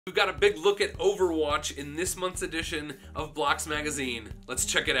We've got a big look at Overwatch in this month's edition of Blocks Magazine. Let's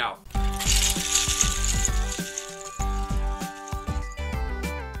check it out.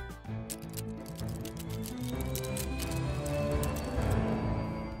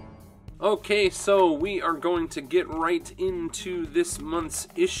 Okay, so we are going to get right into this month's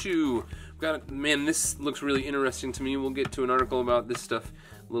issue. Man, this looks really interesting to me. We'll get to an article about this stuff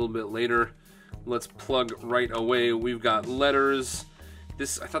a little bit later. Let's plug right away. We've got letters.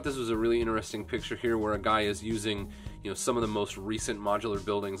 I thought this was a really interesting picture here where a guy is using, some of the most recent modular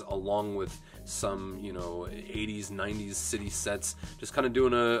buildings along with some, 80s, 90s city sets. Just kind of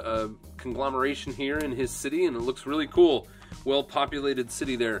doing a conglomeration here in his city, and it looks really cool. Well-populated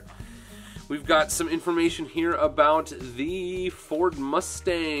city there. We've got some information here about the Ford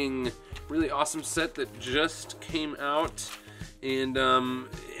Mustang. Really awesome set that just came out. And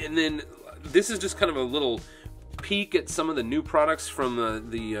then this is just kind of a little peek at some of the new products from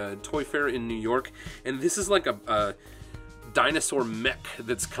the Toy Fair in New York. And this is like a dinosaur mech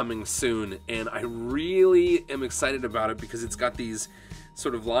that's coming soon. And I really am excited about it because it's got these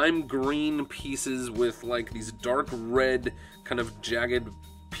sort of lime green pieces with like these dark red kind of jagged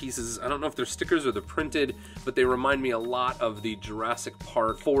pieces. I don't know if they're stickers or they're printed, but they remind me a lot of the Jurassic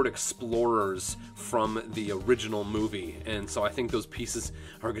Park Ford Explorers from the original movie, and so I think those pieces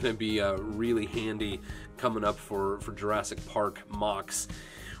are going to be really handy coming up for Jurassic Park mocks.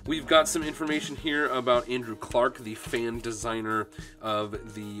 We've got some information here about Andrew Clark, the fan designer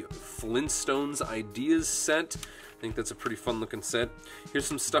of the Flintstones Ideas set. I think that's a pretty fun looking set. Here's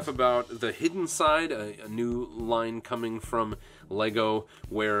some stuff about the Hidden Side, a new line coming from Lego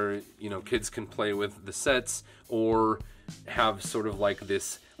where, kids can play with the sets or have sort of like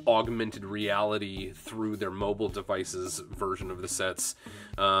this augmented reality through their mobile devices version of the sets.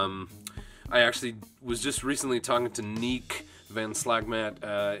 I actually was just recently talking to Niek Van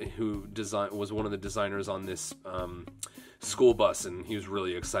Slagmat, who was one of the designers on this school bus, and he was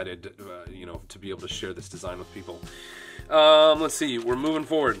really excited, to be able to share this design with people. Let's see, we're moving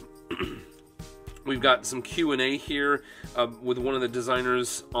forward. We've got some Q&A here with one of the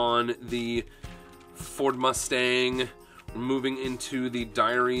designers on the Ford Mustang. We're moving into the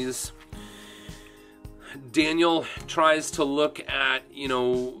diaries. Daniel tries to look at,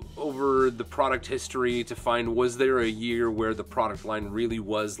 over the product history to find, was there a year where the product line really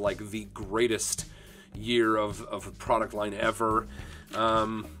was like the greatest year of a product line ever.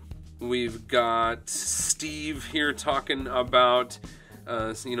 We've got Steve here talking about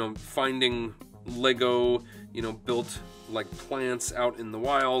finding Lego built like plants out in the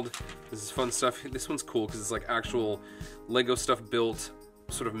wild. This is fun stuff. This one's cool because it's like actual Lego stuff built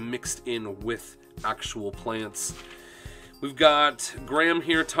sort of mixed in with actual plants. We've got Graham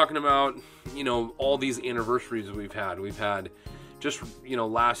here talking about all these anniversaries we've had just,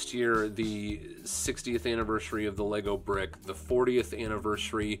 last year, the 60th anniversary of the Lego brick, the 40th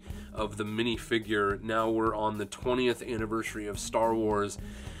anniversary of the minifigure. Now we're on the 20th anniversary of Star Wars.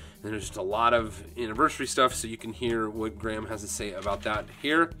 And there's just a lot of anniversary stuff, so you can hear what Graham has to say about that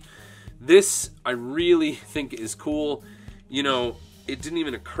here. This, I really think is cool. It didn't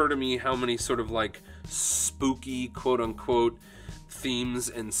even occur to me how many sort of like spooky, quote-unquote, themes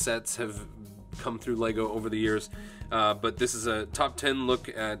and sets have come through Lego over the years. But this is a top 10 look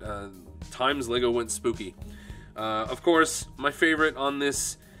at times Lego went spooky. Of course, my favorite on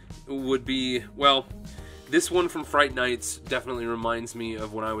this would be, this one from Fright Nights definitely reminds me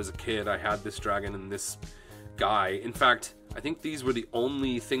of when I was a kid. I had this dragon and this guy. In fact, I think these were the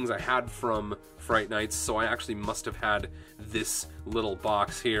only things I had from Fright Nights, so I actually must have had this little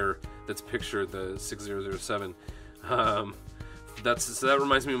box here that's pictured the 6007. So that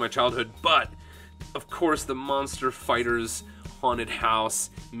reminds me of my childhood, but of course, the Monster Fighters Haunted House,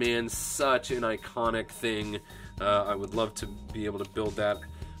 man, such an iconic thing. I would love to be able to build that,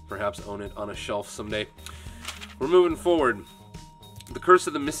 perhaps own it on a shelf someday. We're moving forward. The Curse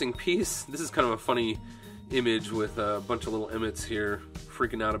of the Missing Piece. This is kind of a funny image with a bunch of little Emmets here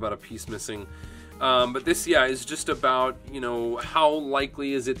freaking out about a piece missing. But this, is just about, how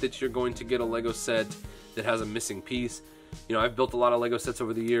likely is it that you're going to get a Lego set that has a missing piece. I've built a lot of Lego sets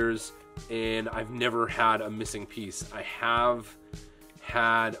over the years, and I've never had a missing piece. I have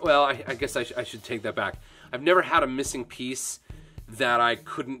had, I guess I should take that back. I've never had a missing piece that I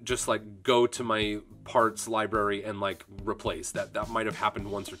couldn't just like go to my parts library and like replace. That might have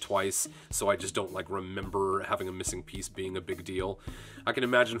happened once or twice, so I just don't like remember having a missing piece being a big deal. I can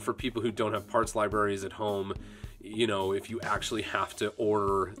imagine for people who don't have parts libraries at home, if you actually have to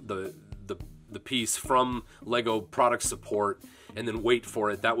order the the piece from Lego product support and then wait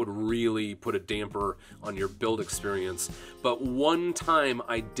for it, that would really put a damper on your build experience. But one time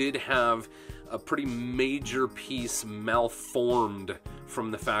I did have a pretty major piece malformed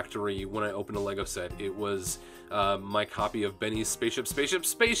from the factory when I opened a Lego set. It was my copy of Benny's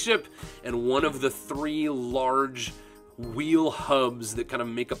Spaceship, and one of the 3 large wheel hubs that kind of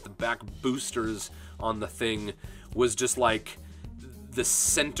make up the back boosters on the thing was just like the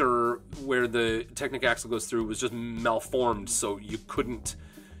center where the Technic axle goes through was just malformed, so you couldn't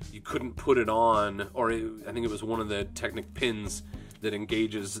put it on, or I think it was one of the Technic pins that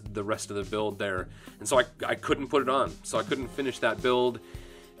engages the rest of the build there, and so I couldn't put it on, so I couldn't finish that build.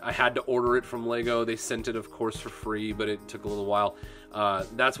 I had to order it from Lego. They sent it, of course, for free, but it took a little while.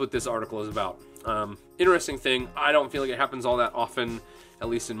 That's what this article is about. Interesting thing. I don't feel like it happens all that often, at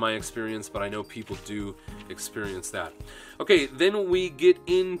least in my experience, but I know people do experience that. Okay, then we get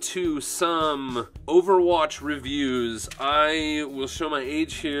into some Overwatch reviews. I will show my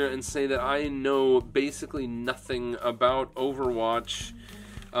age here and say that I know basically nothing about Overwatch,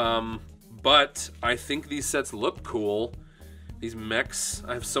 but I think these sets look cool. These mechs,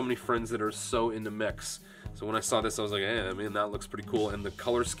 I have so many friends that are so into mechs. So when I saw this, I was like, eh, man, that looks pretty cool. And the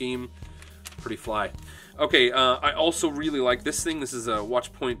color scheme, pretty fly. Okay, I also really like this thing. This is a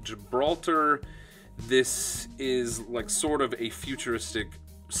Watchpoint Gibraltar. This is like sort of a futuristic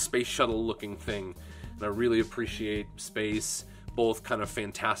space shuttle looking thing. And I really appreciate space, both kind of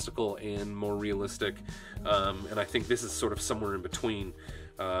fantastical and more realistic. And I think this is sort of somewhere in between.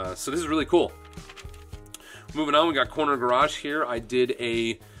 So this is really cool. Moving on, we got Corner Garage here. I did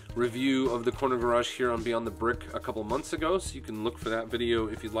a review of the Corner Garage here on Beyond the Brick a couple months ago, so you can look for that video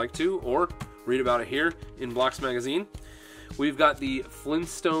if you'd like to, or read about it here in Blocks Magazine. We've got the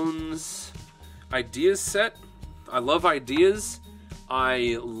Flintstones Ideas set. I love ideas.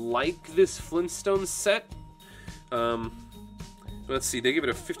 I like this Flintstones set. Let's see, they give it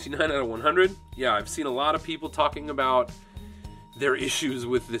a 59 out of 100. Yeah, I've seen a lot of people talking about their issues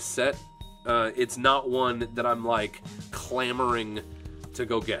with this set. It's not one that I'm like clamoring to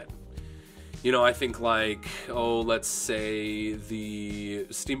go get. You know, I think like, oh, let's say the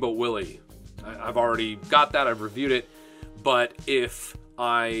Steamboat Willie. I've already got that, I've reviewed it, but if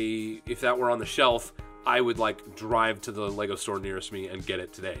that were on the shelf, I would like drive to the Lego store nearest me and get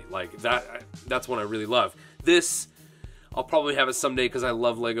it today. Like that's one I really love. This, I'll probably have it someday because I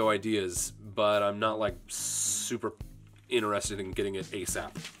love Lego ideas, but I'm not like super interested in getting it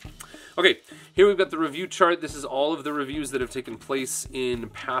ASAP. Okay, here we've got the review chart. This is all of the reviews that have taken place in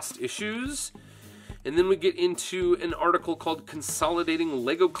past issues. And then we get into an article called Consolidating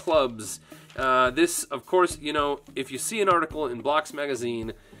Lego Clubs. This, of course, you know, if you see an article in Blocks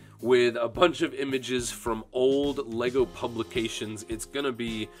Magazine with a bunch of images from old Lego publications, it's going to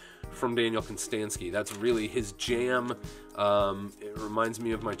be from Daniel Konstanty. That's really his jam. It reminds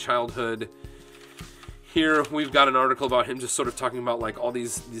me of my childhood. Here we've got an article about him just sort of talking about like all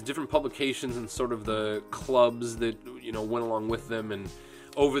these different publications and sort of the clubs that, you know, went along with them, and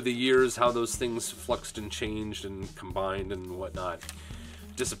over the years how those things fluxed and changed and combined and whatnot.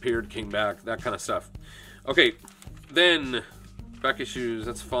 Disappeared, came back, that kind of stuff. Okay, then back issues,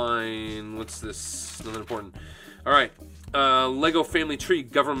 that's fine. What's this? Nothing important. All right, Lego Family Tree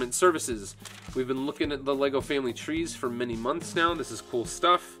Government Services. We've been looking at the Lego Family Trees for many months now. This is cool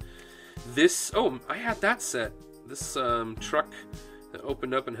stuff. This, oh, I had that set. This truck that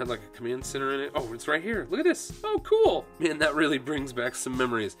opened up and had like a command center in it. Oh, it's right here. Look at this. Oh, cool. Man, that really brings back some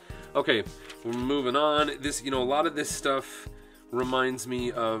memories. Okay, we're moving on. This, you know, a lot of this stuff reminds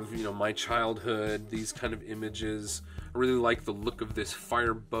me of, you know, my childhood, these kind of images. I really like the look of this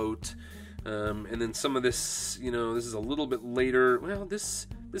fireboat. And then some of this, you know, this is a little bit later. Well, this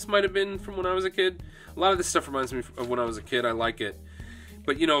might have been from when I was a kid. A lot of this stuff reminds me of when I was a kid. I like it.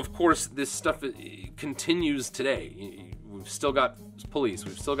 But, you know, of course, this stuff continues today. We've still got police.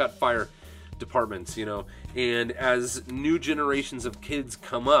 We've still got fire departments, you know. And as new generations of kids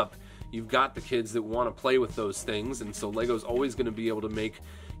come up, you've got the kids that want to play with those things. And so Lego's always going to be able to make,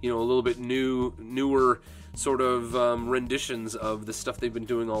 you know, a little bit newer sort of renditions of the stuff they've been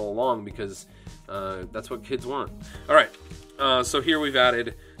doing all along, because that's what kids want. All right. So here we've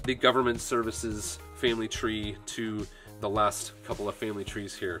added the Government Services Family Tree to the last couple of family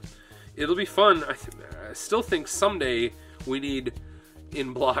trees here. It'll be fun. I still think someday we need,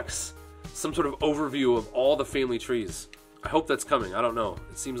 in Blocks, some sort of overview of all the family trees. I hope that's coming. I don't know.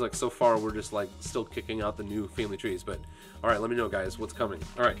 It seems like so far we're just like still kicking out the new family trees. But all right, let me know, guys, what's coming.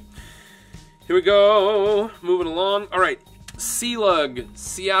 All right, here we go. Moving along. All right, Sealug,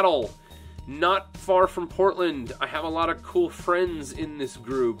 Seattle. not far from Portland. I have a lot of cool friends in this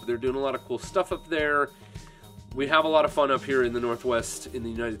group. They're doing a lot of cool stuff up there. We have a lot of fun up here in the Northwest in the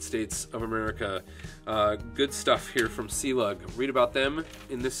United States of America. Good stuff here from Sealug. Read about them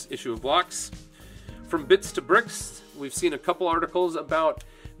in this issue of Blocks. From Bits to Bricks, we've seen a couple articles about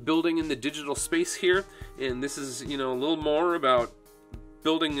building in the digital space here, and this is, you know, a little more about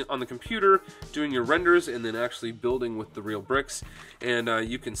building on the computer, doing your renders, and then actually building with the real bricks. And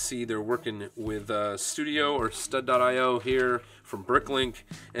you can see they're working with Studio or Stud.io here from Bricklink,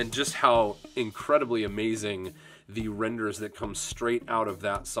 and just how incredibly amazing the renders that come straight out of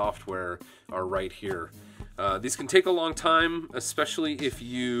that software are right here. These can take a long time, especially if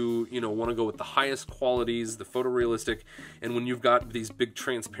you want to go with the highest qualities, the photorealistic, and when you've got these big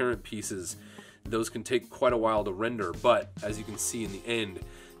transparent pieces, those can take quite a while to render. But as you can see in the end,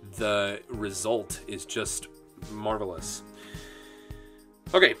 the result is just marvelous.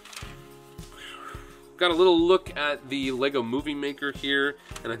 Okay, got a little look at the Lego Movie Maker here,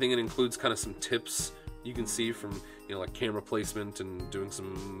 and I think it includes kind of some tips you can see from, like camera placement and doing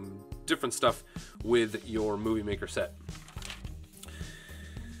some different stuff with your Movie Maker set.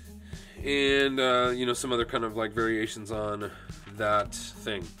 And, some other kind of like variations on that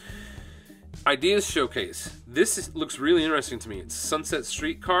thing. Ideas Showcase. This looks really interesting to me. It's Sunset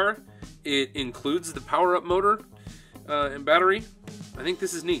Streetcar. It includes the power-up motor and battery. I think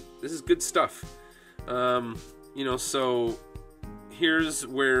this is neat. This is good stuff. So here's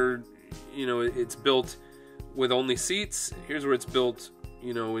where, it's built with only seats. Here's where it's built,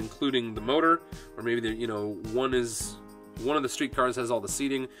 including the motor. Or maybe, one of the streetcars has all the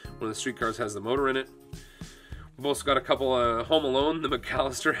seating. One of the streetcars has the motor in it. We've also got a couple Home Alone, the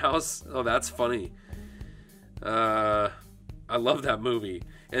McAllister house. Oh, that's funny. I love that movie.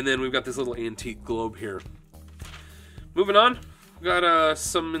 And then we've got this little antique globe here. Moving on, we've got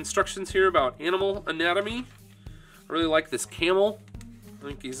some instructions here about animal anatomy. I really like this camel. I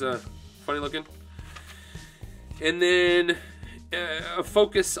think he's funny looking. And then a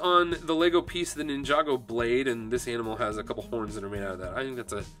focus on the Lego piece, the Ninjago blade, and this animal has a couple horns that are made out of that. I think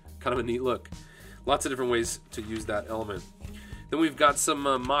that's a kind of a neat look. Lots of different ways to use that element. Then we've got some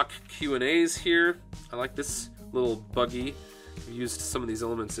mock Q&As here. I like this little buggy. We've used some of these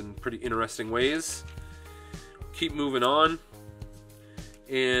elements in pretty interesting ways. Keep moving on.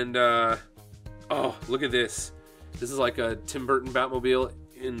 And, oh, look at this. This is like a Tim Burton Batmobile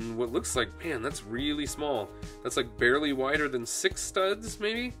in what looks like, man, that's really small. That's like barely wider than 6 studs,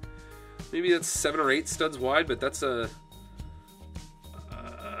 maybe? Maybe that's 7 or 8 studs wide, but that's a...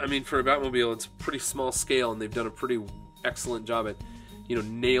 for a Batmobile, it's a pretty small scale, and they've done a pretty excellent job at,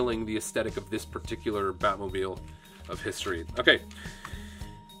 nailing the aesthetic of this particular Batmobile of history. Okay,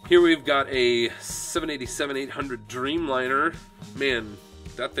 here we've got a 787-800 Dreamliner. Man,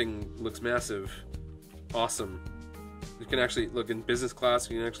 that thing looks massive. Awesome. You can actually, look, in business class,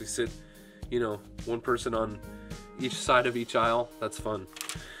 you can actually sit, one person on each side of each aisle. That's fun.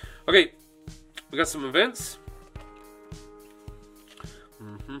 Okay, we got some events.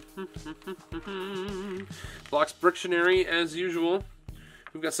 Blocks Brictionary, as usual.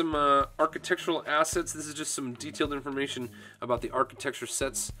 We've got some architectural assets. This is just some detailed information about the architecture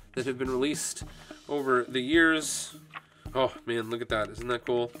sets that have been released over the years. Oh man, look at that. Isn't that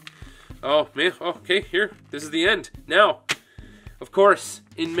cool? Oh man, okay, here. This is the end. Now, of course,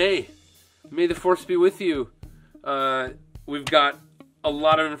 in May the Force be with you. We've got a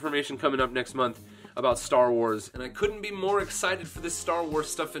lot of information coming up next month about Star Wars, and I couldn't be more excited for this Star Wars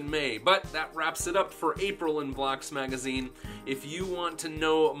stuff in May. But that wraps it up for April in Blocks Magazine. If you want to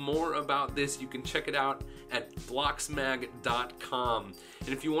know more about this, you can check it out at blocksmag.com. And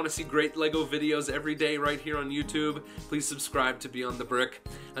if you want to see great Lego videos every day right here on YouTube, please subscribe to Beyond the Brick.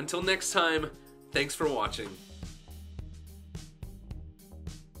 Until next time, thanks for watching.